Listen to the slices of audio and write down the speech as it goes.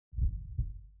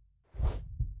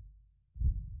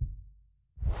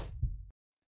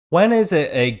When is it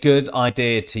a good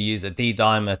idea to use a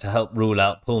D-dimer to help rule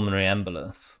out pulmonary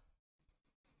embolus?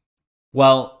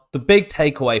 Well, the big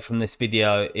takeaway from this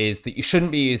video is that you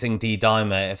shouldn't be using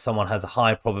D-dimer if someone has a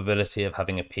high probability of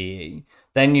having a PE.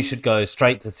 Then you should go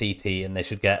straight to CT and they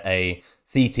should get a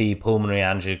CT pulmonary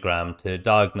angiogram to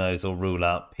diagnose or rule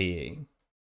out PE.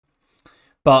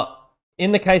 But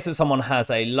in the case that someone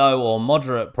has a low or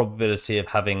moderate probability of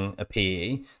having a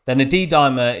PE, then a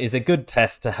D-dimer is a good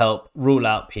test to help rule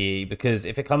out PE, because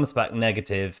if it comes back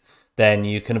negative, then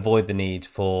you can avoid the need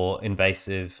for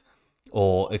invasive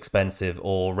or expensive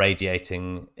or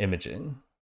radiating imaging.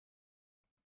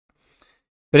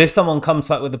 But if someone comes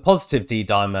back with a positive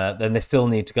D-dimer, then they still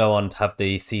need to go on to have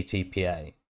the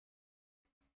CTPA.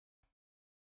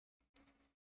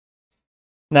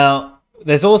 Now,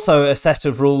 there's also a set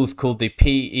of rules called the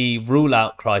PE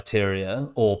rule-out criteria,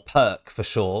 or PERC for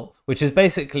short, which is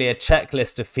basically a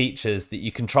checklist of features that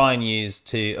you can try and use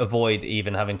to avoid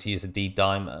even having to use a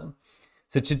D-dimer.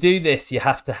 So to do this, you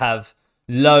have to have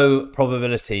low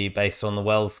probability based on the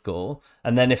Wells score,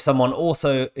 and then if someone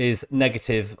also is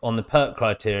negative on the PERC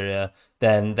criteria,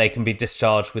 then they can be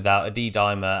discharged without a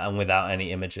D-dimer and without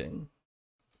any imaging.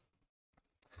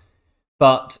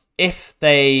 But if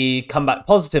they come back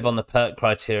positive on the PERC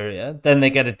criteria, then they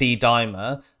get a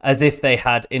D-dimer as if they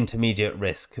had intermediate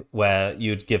risk, where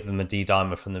you'd give them a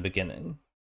D-dimer from the beginning.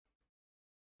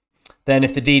 Then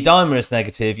if the D-dimer is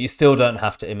negative, you still don't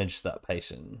have to image that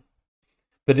patient.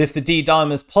 But if the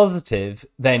D-dimer is positive,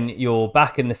 then you're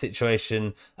back in the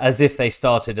situation as if they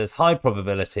started as high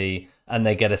probability and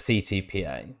they get a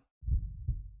CTPA.